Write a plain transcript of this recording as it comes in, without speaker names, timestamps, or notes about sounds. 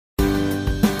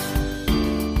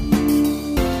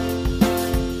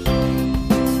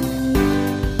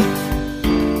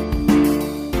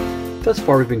Thus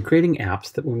far, we've been creating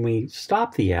apps that when we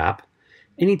stop the app,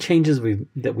 any changes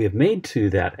that we have made to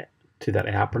that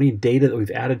app or any data that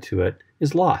we've added to it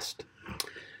is lost.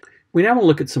 We now want to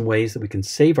look at some ways that we can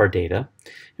save our data,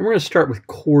 and we're going to start with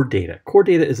core data. Core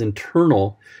data is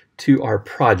internal to our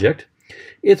project.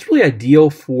 It's really ideal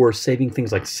for saving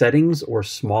things like settings or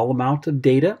small amount of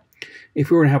data.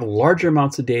 If we were to have larger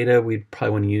amounts of data, we'd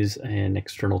probably want to use an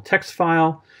external text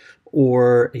file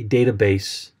or a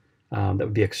database that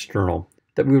would be external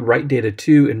that we would write data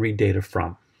to and read data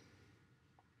from.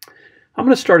 I'm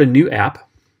going to start a new app.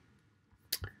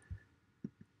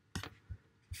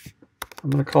 I'm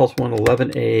going to call this one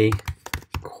 11A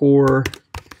Core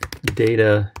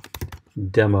Data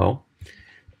Demo.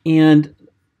 And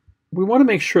we want to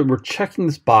make sure we're checking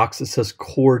this box that says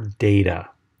Core Data.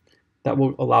 That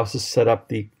will allow us to set up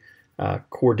the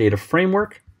Core Data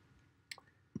framework.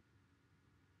 I'm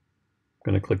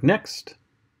going to click Next.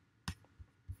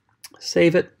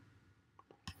 Save it.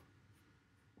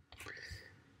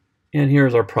 And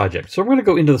here's our project. So we're going to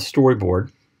go into the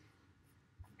storyboard.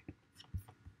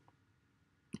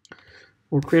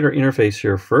 We'll create our interface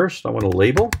here first. I want a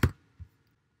label.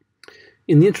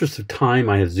 In the interest of time,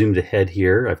 I have zoomed ahead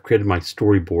here. I've created my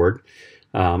storyboard.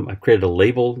 I've created a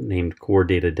label named Core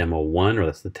Data Demo 1, or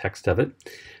that's the text of it.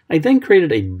 I then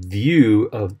created a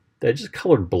view that I just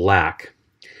colored black.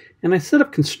 And I set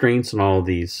up constraints on all of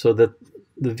these so that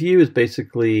the view is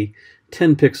basically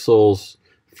 10 pixels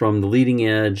from the leading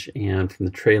edge and from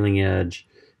the trailing edge,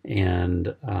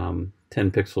 and 10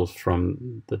 pixels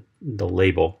from the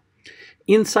label.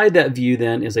 Inside that view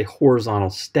then is a horizontal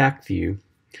stack view.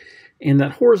 And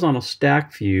that horizontal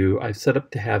stack view I've set up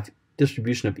to have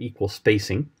distribution of equal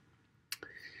spacing.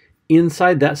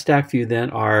 Inside that stack view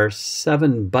then are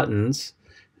 7 buttons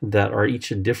that are each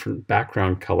a different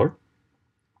background color.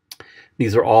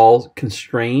 These are all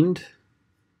constrained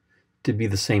to be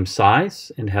the same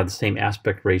size and have the same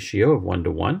aspect ratio of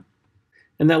 1:1.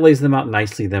 And that lays them out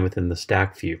nicely then within the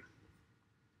stack view.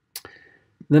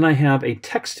 Then I have a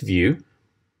text view.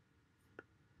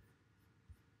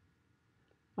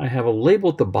 I have a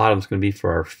label at the bottom that's going to be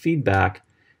for our feedback,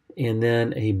 and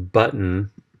then a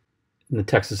button, and the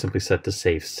text is simply set to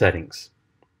save settings.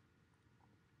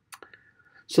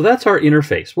 So that's our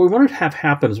interface. What we want to have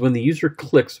happen is when the user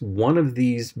clicks one of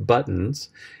these buttons,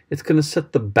 it's going to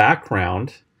set the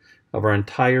background of our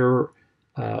entire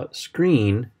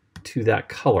screen to that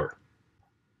color.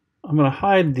 I'm going to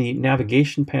hide the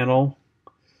navigation panel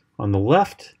on the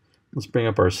left. Let's bring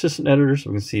up our assistant editor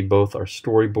so we can see both our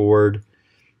storyboard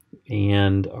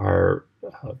and our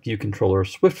view controller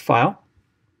Swift file.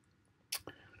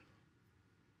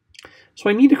 So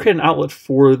I need to create an outlet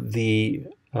for the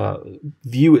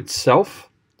view itself.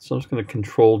 So I'm just going to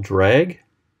control drag.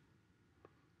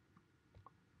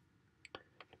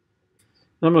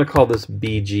 And I'm going to call this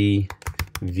BG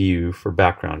view for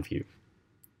background view.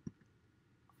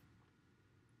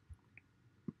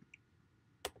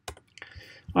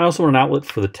 I also want an outlet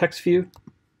for the text view.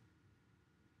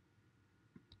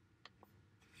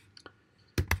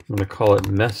 I'm going to call it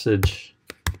message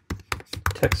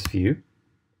text view.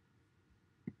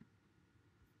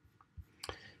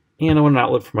 And I want an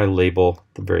outlet for my label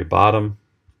at the very bottom.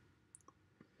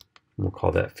 And we'll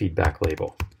call that feedback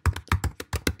label.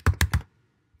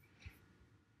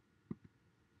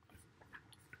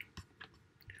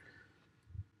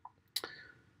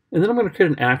 And then I'm going to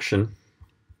create an action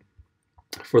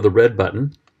for the red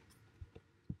button.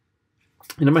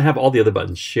 And I'm going to have all the other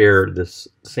buttons share this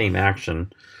same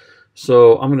action.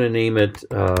 So I'm going to name it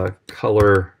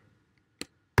color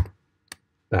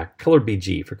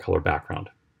BG for color background.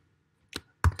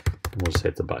 And we'll say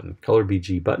it's a button. Color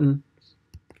BG button.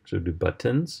 So we'll do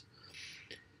buttons.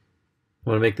 I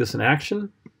want to make this an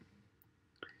action.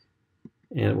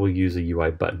 And we'll use a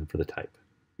UI button for the type.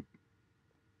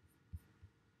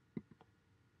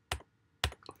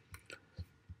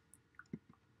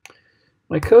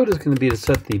 My code is going to be to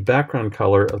set the background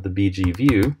color of the BG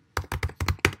view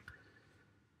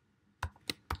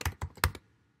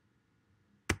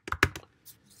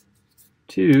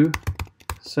to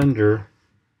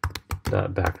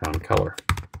sender.background color.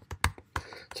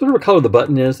 So whatever color the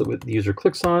button is that the user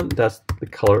clicks on, that's the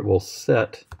color it will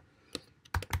set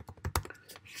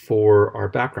for our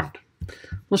background.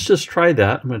 Let's just try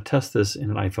that. I'm going to test this in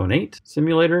an iPhone 8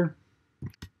 simulator.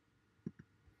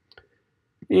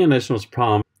 And I just noticed a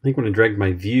problem. I think when I dragged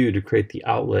my view to create the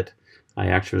outlet, I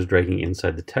actually was dragging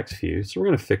inside the text view. So we're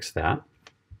going to fix that.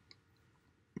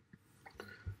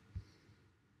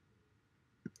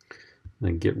 I'm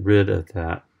going to get rid of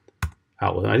that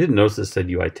outlet. I didn't notice it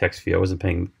said UI text view. I wasn't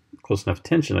paying close enough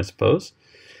attention, I suppose.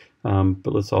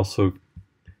 But let's also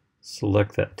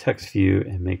select that text view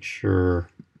and make sure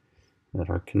that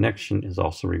our connection is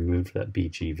also removed for that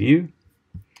BG view.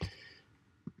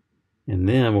 And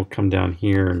then we'll come down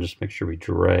here and just make sure we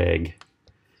drag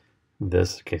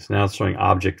this. Okay, so now it's showing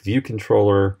object view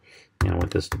controller, and I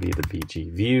want this to be the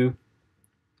BG view,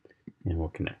 and we'll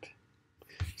connect.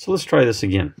 So let's try this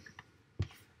again.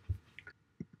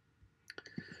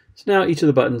 So now each of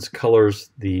the buttons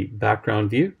colors the background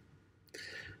view.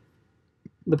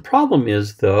 The problem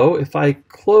is, though, if I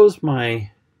close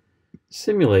my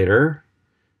simulator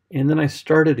and then I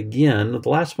start it again, the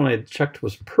last one I checked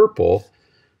was purple,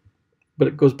 but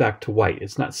it goes back to white.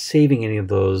 It's not saving any of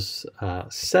those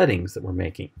settings that we're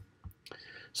making.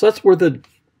 So that's where the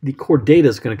core data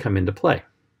is going to come into play.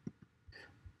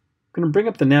 I'm going to bring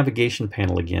up the navigation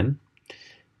panel again.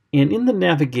 And in the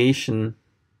navigation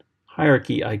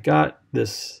hierarchy, I got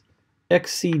this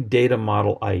XC data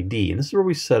model ID. And this is where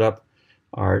we set up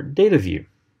our data view.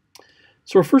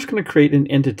 So we're first going to create an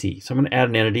entity. So I'm going to add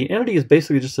an entity. An entity is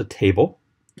basically just a table.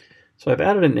 So I've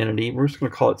added an entity. We're just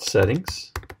going to call it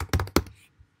settings.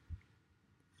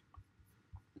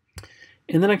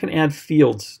 And then I can add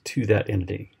fields to that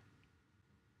entity.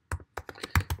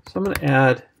 So I'm going to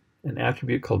add an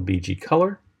attribute called BG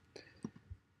color.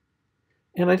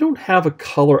 And I don't have a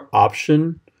color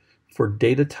option for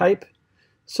data type,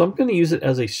 so I'm going to use it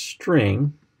as a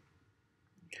string.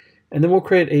 And then we'll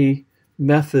create a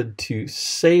method to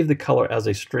save the color as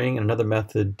a string and another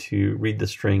method to read the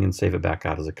string and save it back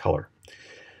out as a color.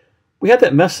 We have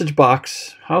that message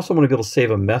box. I also want to be able to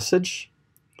save a message.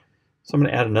 So I'm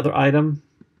going to add another item.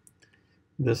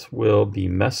 This will be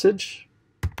message.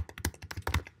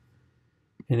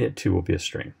 And it too will be a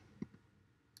string.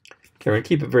 Okay, we're going to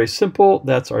keep it very simple.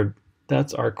 That's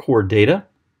our core data.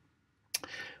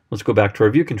 Let's go back to our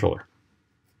view controller.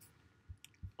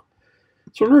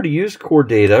 So in order to use core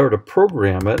data or to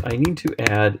program it, I need to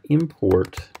add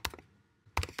import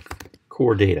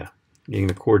core data using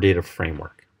the core data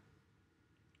framework.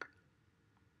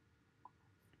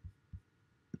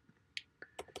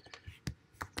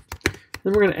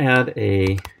 Then we're going to add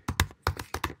a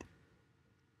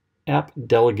app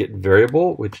delegate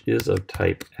variable, which is of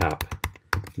type app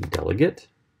delegate.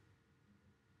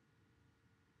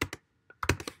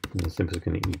 And this simply is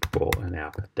going to equal an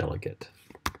app delegate.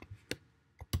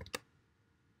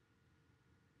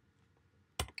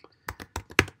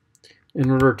 In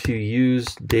order to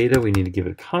use data, we need to give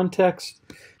it context.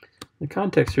 The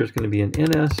context here is going to be an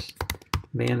NS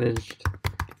managed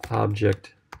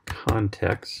object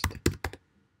context.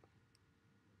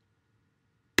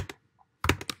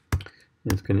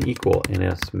 And it's going to equal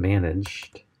NS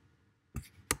managed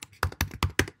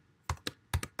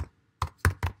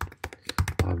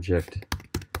object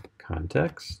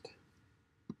context.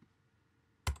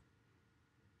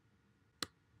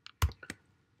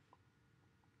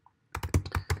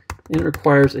 And it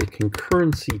requires a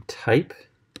concurrency type,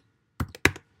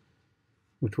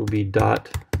 which will be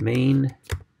 .main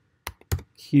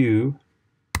queue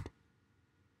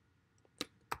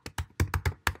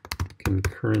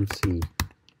concurrency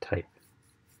type.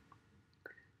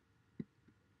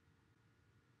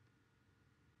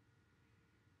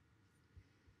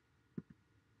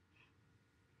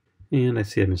 And I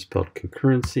see I misspelled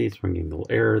concurrency, so I'm getting a little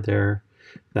error there.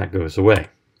 That goes away.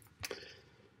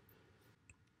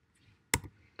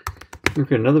 We've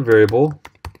got another variable.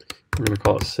 We're going to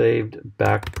call it saved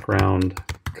background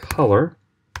color.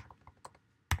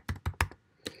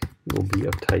 It will be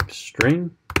of type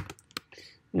string.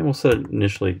 And we'll set it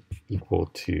initially equal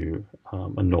to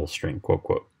a null string, quote,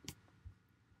 quote.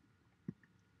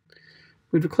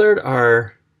 We've declared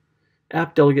our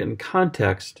app delegate and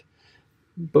context,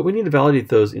 but we need to validate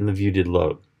those in the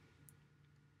viewDidLoad.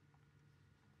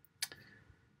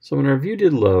 So in our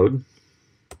viewDidLoad,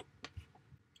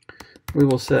 we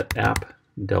will set app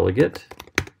delegate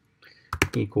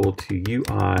equal to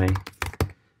UI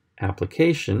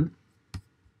application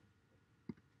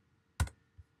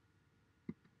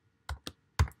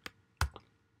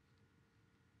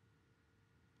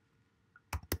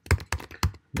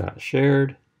dot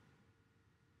shared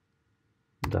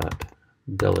dot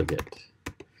delegate,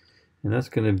 and that's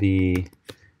going to be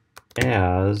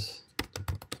as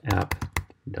app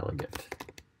delegate.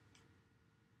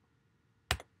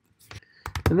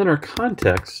 And then our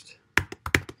context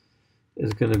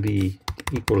is going to be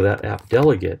equal to that app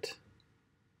delegate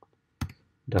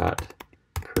dot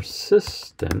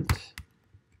persistent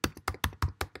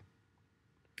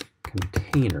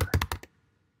container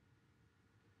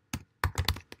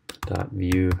dot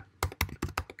view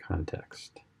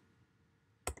context.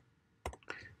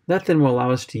 That then will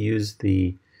allow us to use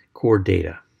the core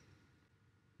data.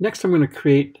 Next, I'm going to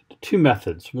create two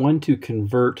methods. One to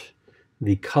convert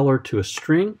the color to a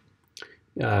string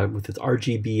with its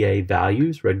RGBA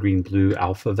values, red, green, blue,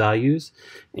 alpha values,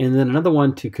 and then another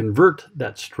one to convert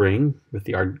that string with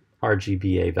the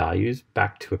RGBA values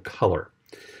back to a color.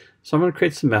 So I'm going to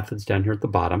create some methods down here at the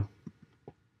bottom.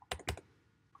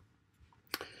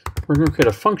 We're going to create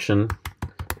a function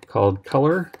called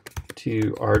color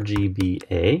to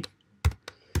RGBA.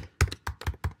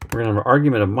 We're going to have an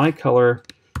argument of my color,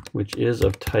 which is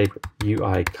of type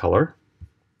UI color.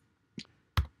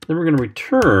 Then we're going to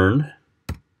return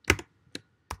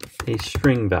a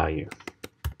string value.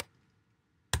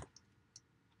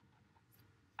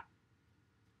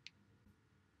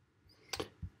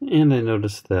 And I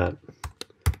noticed that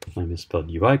I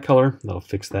misspelled UI color. That'll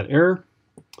fix that error.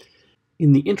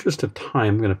 In the interest of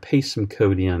time, I'm going to paste some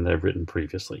code in that I've written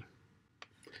previously.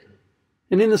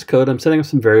 And in this code, I'm setting up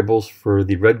some variables for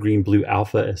the red, green, blue,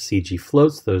 alpha as CG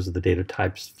floats. Those are the data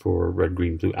types for red,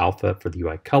 green, blue, alpha for the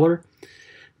UI color.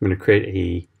 I'm going to create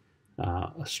a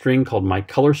string called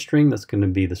myColorString. That's going to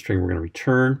be the string we're going to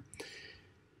return.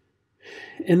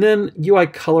 And then UI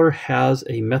color has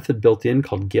a method built in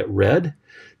called getRed.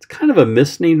 It's kind of a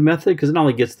misnamed method because it not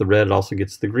only gets the red, it also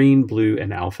gets the green, blue,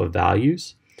 and alpha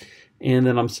values. And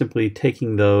then I'm simply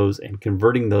taking those and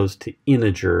converting those to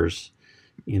integers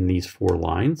in these 4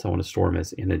 lines. I want to store them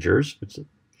as integers.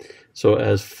 So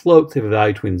as floats, they have a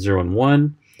value between 0 and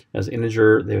 1. As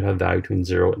integer, they would have a value between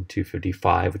 0 and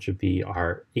 255, which would be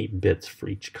our 8 bits for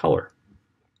each color.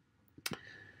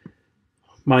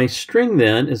 My string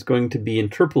then is going to be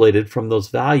interpolated from those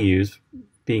values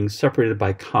being separated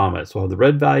by comma. So I'll have the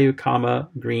red value, comma,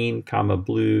 green, comma,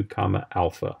 blue, comma,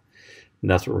 alpha.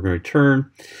 And that's what we're going to return.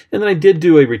 And then I did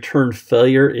do a return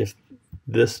failure if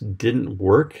this didn't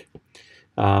work.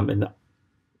 And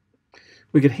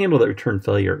we could handle that return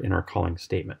failure in our calling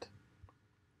statement.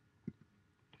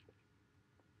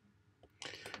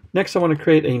 Next, I want to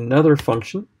create another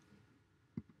function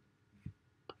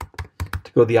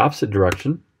to go the opposite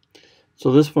direction.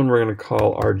 So this one we're going to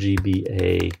call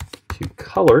RGBA to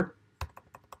color.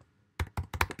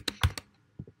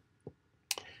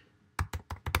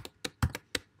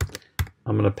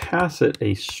 I'm going to pass it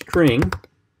a string,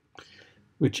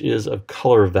 which is of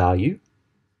color value.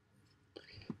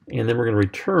 And then we're going to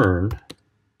return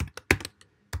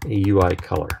a UI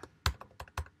color.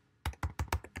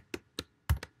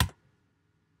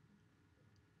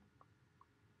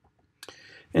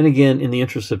 And again, in the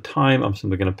interest of time, I'm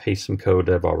simply going to paste some code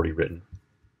that I've already written.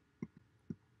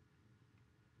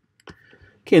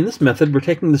 Okay, in this method, we're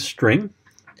taking the string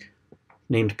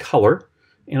named color,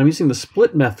 and I'm using the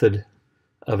split method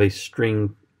of a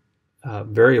string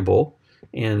variable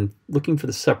and looking for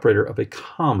the separator of a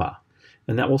comma.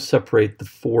 And that will separate the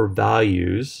 4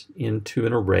 values into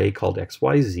an array called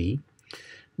XYZ.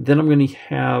 Then I'm going to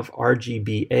have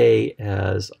RGBA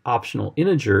as optional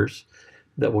integers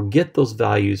that will get those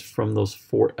values from those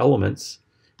 4 elements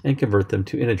and convert them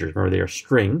to integers. Remember, they are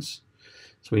strings,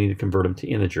 so we need to convert them to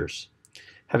integers.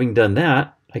 Having done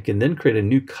that, I can then create a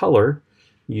new color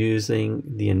using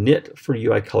the init for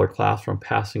UI color class from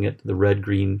passing it to the red,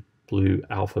 green, blue,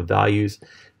 alpha values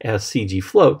as CG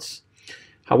floats.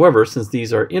 However, since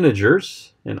these are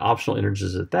integers, and optional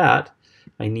integers at that,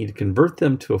 I need to convert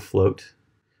them to a float,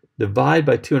 divide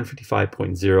by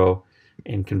 255.0,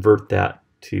 and convert that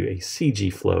to a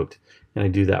CG float. And I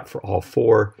do that for all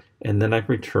 4, and then I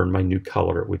can return my new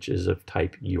color, which is of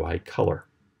type UI color.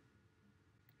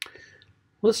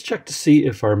 Let's check to see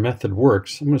if our method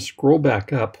works. I'm going to scroll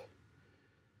back up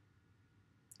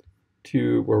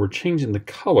to where we're changing the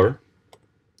color.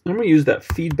 I'm going to use that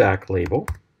feedback label.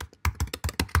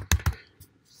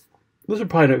 This would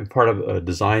probably not be part of a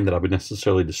design that I would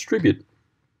necessarily distribute,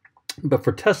 but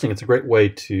for testing, it's a great way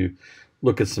to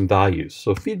look at some values.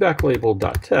 So feedback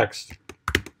label.text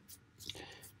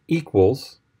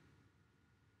equals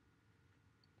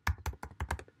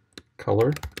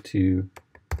color to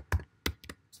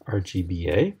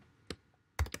RGBA.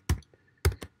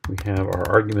 We have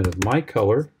our argument of my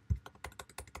color,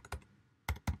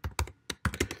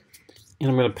 and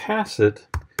I'm going to pass it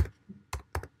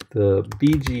the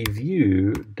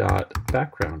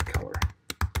bgview.background color.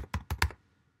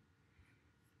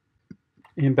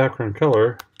 In background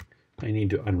color, I need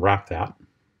to unwrap that.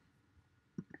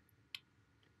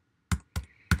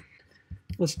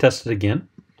 Let's test it again.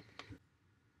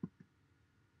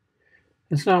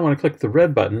 And so now when I click the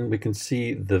red button, we can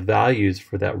see the values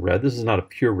for that red. This is not a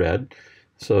pure red.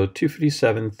 So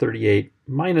 257, 38,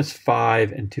 minus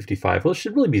 5, and 255. Well, it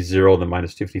should really be 0, then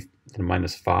minus 250, then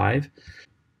minus 5.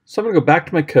 So I'm going to go back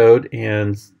to my code,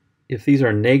 and if these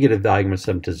are negative value, I'm going to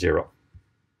set them to 0.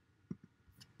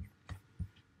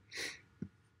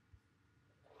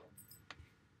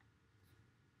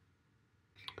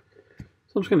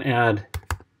 So I'm just going to add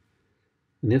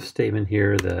an if statement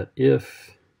here that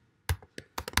if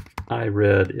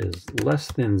iRed is less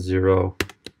than 0,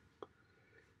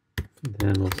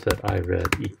 then we'll set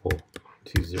iRed equal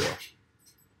to 0.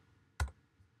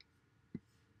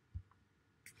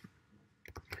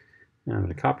 Now I'm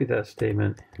going to copy that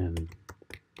statement and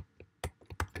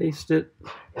paste it.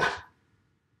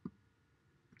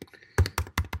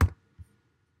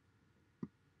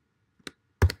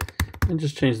 And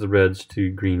just change the reds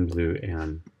to green, blue,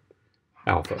 and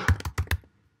alpha.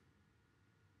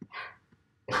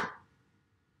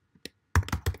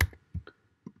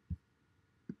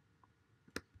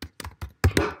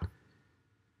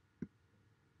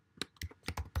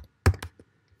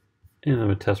 And I'm going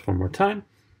to test one more time.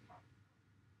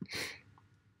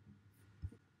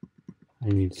 I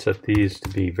need to set these to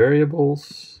be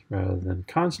variables rather than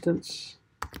constants.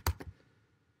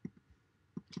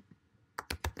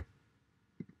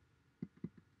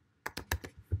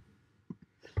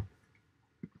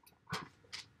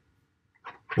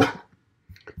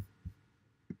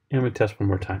 And we test one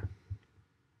more time.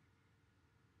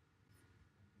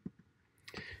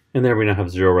 And there we now have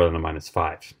 0 rather than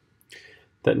 -5.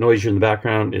 That noise in the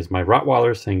background is my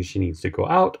Rottweiler saying she needs to go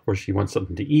out or she wants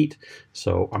something to eat.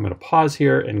 So I'm going to pause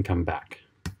here and come back.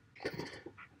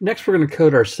 Next, we're going to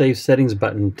code our Save Settings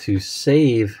button to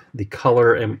save the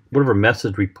color and whatever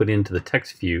message we put into the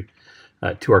text view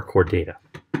to our core data.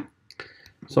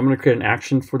 So I'm going to create an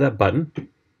action for that button.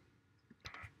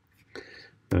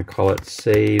 I'm going to call it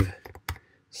Save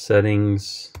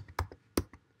Settings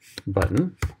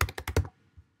button.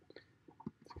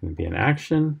 It's going to be an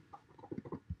action.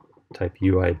 Type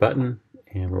UI button,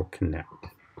 and we'll connect.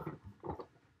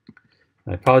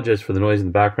 I apologize for the noise in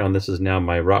the background. This is now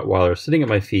my Rottweiler sitting at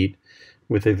my feet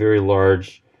with a very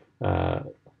large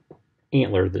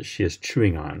antler that she is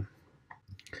chewing on.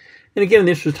 And again, in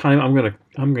the interest of time,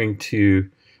 I'm going to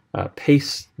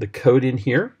paste the code in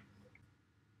here.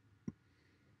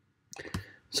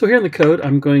 So here in the code,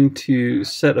 I'm going to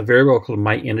set a variable called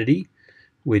myEntity,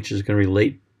 which is going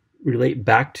to relate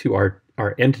back to our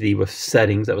entity with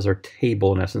settings. That was our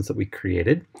table, in essence, that we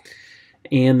created.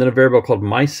 And then a variable called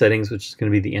mySettings, which is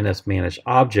going to be the NSManage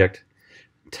object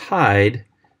tied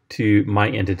to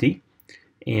myEntity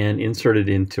and inserted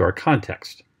into our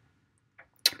context.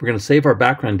 We're going to save our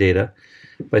background data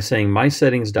by saying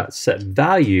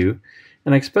mySettings.setValue,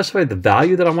 and I specify the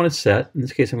value that I want to set. In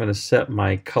this case, I'm going to set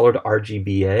my color to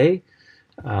RGBA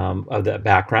of that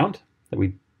background that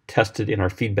we tested in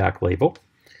our feedback label.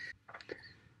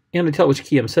 And I tell which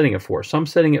key I'm setting it for. So I'm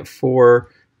setting it for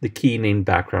the key named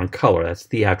background color. That's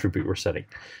the attribute we're setting.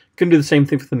 I'm going to do the same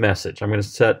thing for the message. I'm going to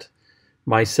set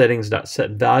my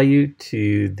settings.setValue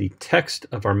to the text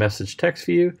of our message text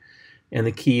view, and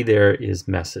the key there is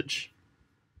message.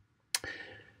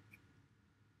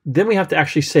 Then we have to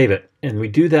actually save it, and we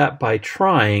do that by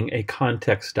trying a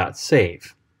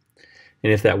context.save.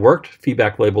 And if that worked,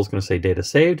 feedback label is going to say data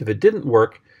saved. If it didn't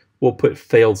work, we'll put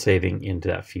failed saving into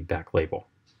that feedback label.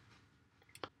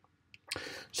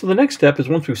 So the next step is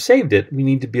once we've saved it, we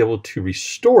need to be able to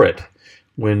restore it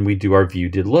when we do our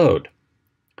view.didLoad.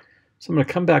 So I'm going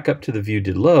to come back up to the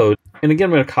view.didLoad, and again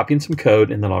I'm going to copy in some code,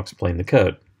 and then I'll explain the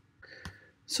code.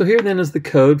 So here then is the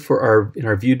code for in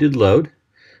our view.didLoad.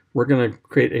 We're going to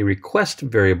create a request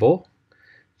variable,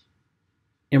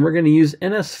 and we're going to use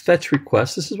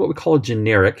NSFetchRequest. This is what we call a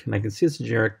generic, and I can see it's a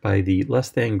generic by the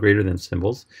less than, greater than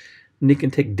symbols. And it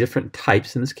can take different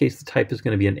types. In this case, the type is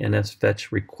going to be an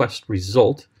NSFetchRequest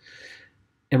result.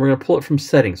 And we're going to pull it from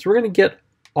settings. So we're going to get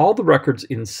all the records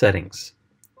in settings.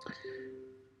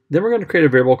 Then we're going to create a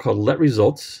variable called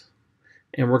letResults.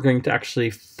 And we're going to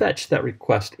actually fetch that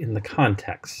request in the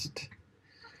context.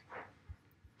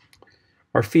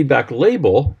 Our feedback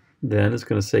label then is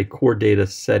going to say core data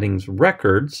settings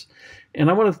records.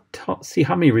 And I want to see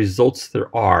how many results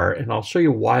there are. And I'll show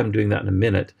you why I'm doing that in a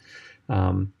minute.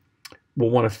 We'll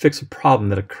want to fix a problem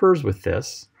that occurs with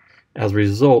this as a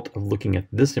result of looking at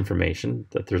this information,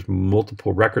 that there's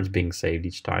multiple records being saved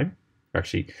each time.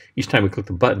 Actually, each time we click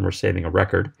the button, we're saving a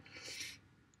record.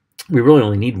 We really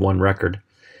only need one record.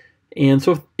 And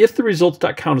so if the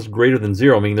results.count is greater than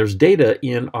 0, meaning there's data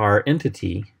in our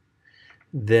entity,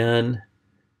 then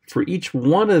for each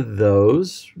one of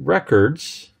those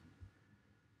records,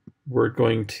 we're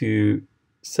going to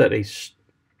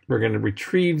we're going to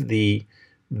retrieve the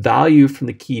value from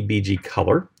the key BG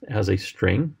color as a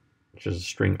string, which is a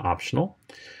string optional.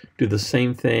 Do the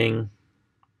same thing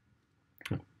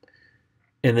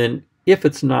And then if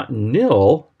it's not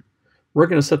nil, we're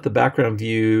going to set the background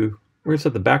view, we're going to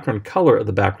set the background color of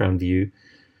the background view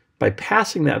by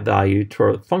passing that value to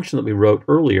our function that we wrote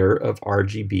earlier of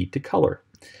RGB to color.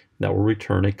 That will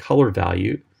return a color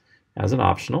value as an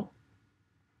optional.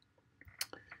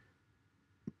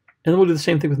 And then we'll do the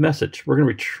same thing with message. We're going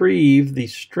to retrieve the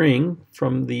string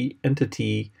from the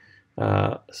entity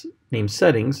name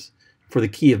settings for the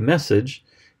key of message,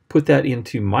 put that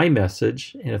into my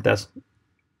message, and if that's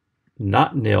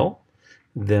not nil,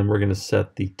 then we're going to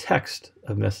set the text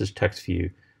of message text view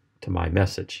to my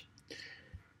message.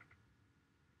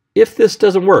 If this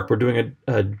doesn't work, we're doing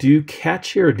a do catch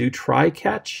here, a do try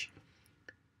catch.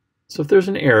 So if there's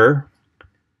an error,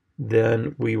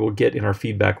 then we will get in our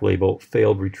feedback label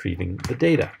failed retrieving the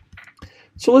data.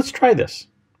 So let's try this.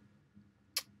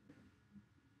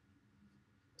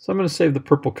 So I'm going to save the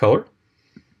purple color.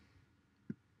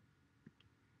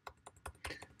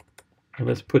 And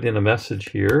let's put in a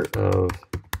message here of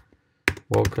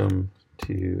welcome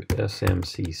to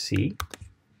SMCC.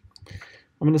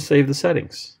 I'm going to save the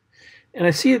settings. And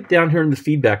I see it down here in the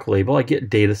feedback label. I get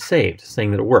data saved,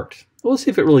 saying that it worked. Well, let's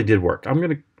see if it really did work. I'm going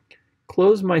to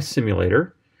close my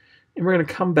simulator, and we're going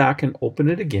to come back and open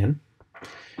it again.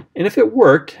 And if it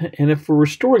worked, and if we're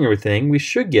restoring everything, we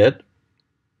should get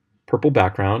purple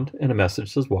background and a message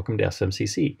that says welcome to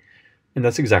SMCC. And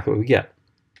that's exactly what we get.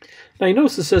 Now you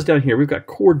notice it says down here we've got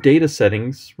core data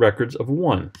settings records of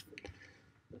 1.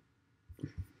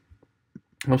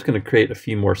 I'm just going to create a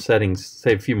few more settings,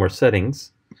 save a few more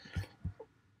settings.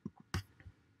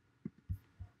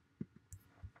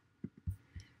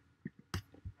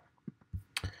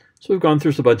 So we've gone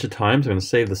through this a bunch of times. I'm going to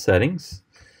save the settings.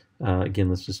 Again,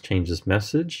 let's just change this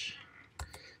message.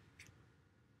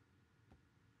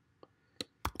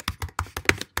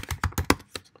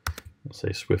 We'll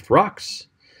say Swift Rocks.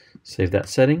 Save that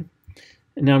setting.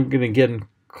 And now I'm going to again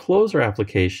close our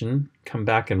application, come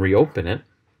back and reopen it.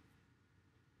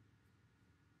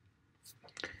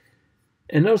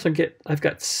 And notice I've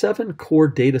got 7 core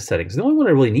data settings. The only one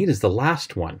I really need is the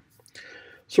last one.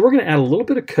 So we're going to add a little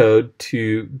bit of code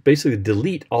to basically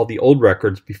delete all the old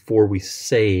records before we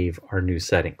save our new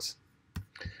settings.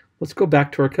 Let's go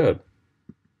back to our code.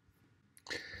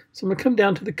 So I'm going to come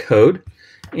down to the code,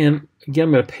 and again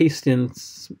I'm going to paste in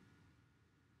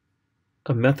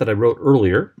a method I wrote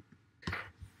earlier.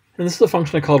 And this is a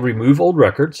function I called remove old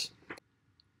records.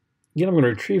 Again, I'm going to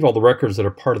retrieve all the records that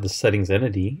are part of the settings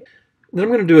entity. Then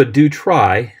I'm going to do a do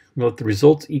try. I'm going to let the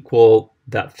results equal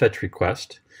that fetch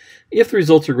request. If the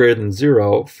results are greater than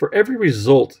 0, for every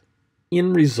result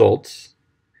in results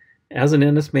as an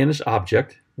NS managed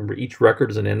object, remember each record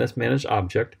is an NS managed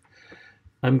object,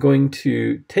 I'm going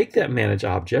to take that managed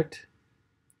object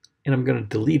and I'm going to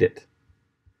delete it.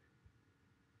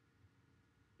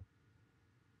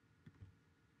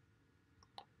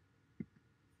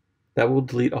 That will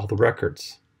delete all the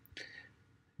records.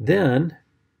 Then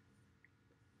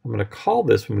I'm going to call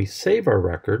this when we save our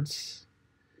records,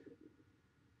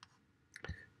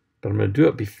 but I'm going to do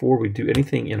it before we do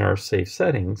anything in our save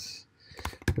settings.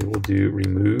 We will do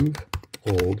remove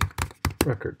old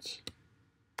records.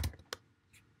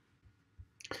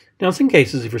 Now in some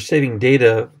cases, if you're saving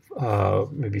data,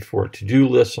 maybe for a to-do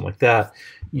list, something like that,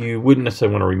 you wouldn't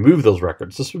necessarily want to remove those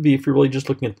records. This would be if you're really just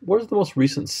looking at what are the most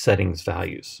recent settings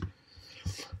values.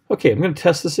 Okay, I'm going to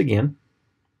test this again.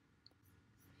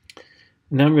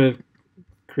 Now I'm going to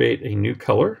create a new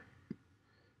color.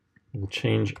 We'll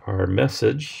change our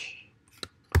message,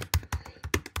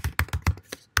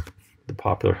 the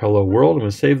popular hello world. I'm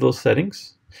going to save those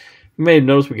settings. You may have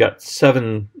noticed we got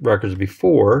 7 records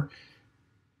before.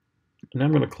 Now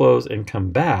I'm going to close and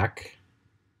come back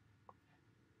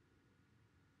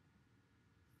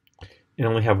and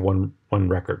only have one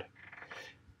record.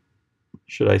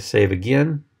 Should I save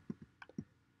again?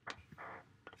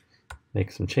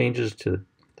 Make some changes to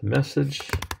the message.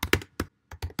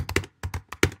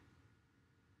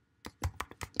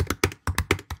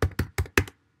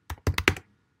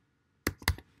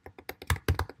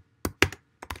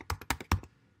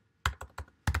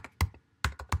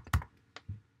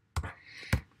 I'm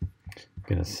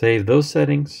going to save those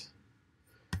settings.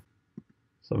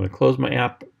 So I'm going to close my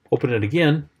app, open it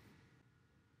again.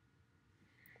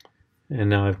 And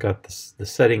now I've got the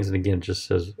settings, and again, it just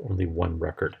says only 1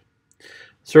 record.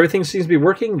 So everything seems to be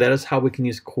working. That is how we can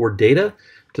use core data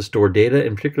to store data,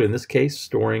 and particularly in this case,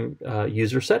 storing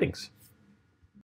user settings.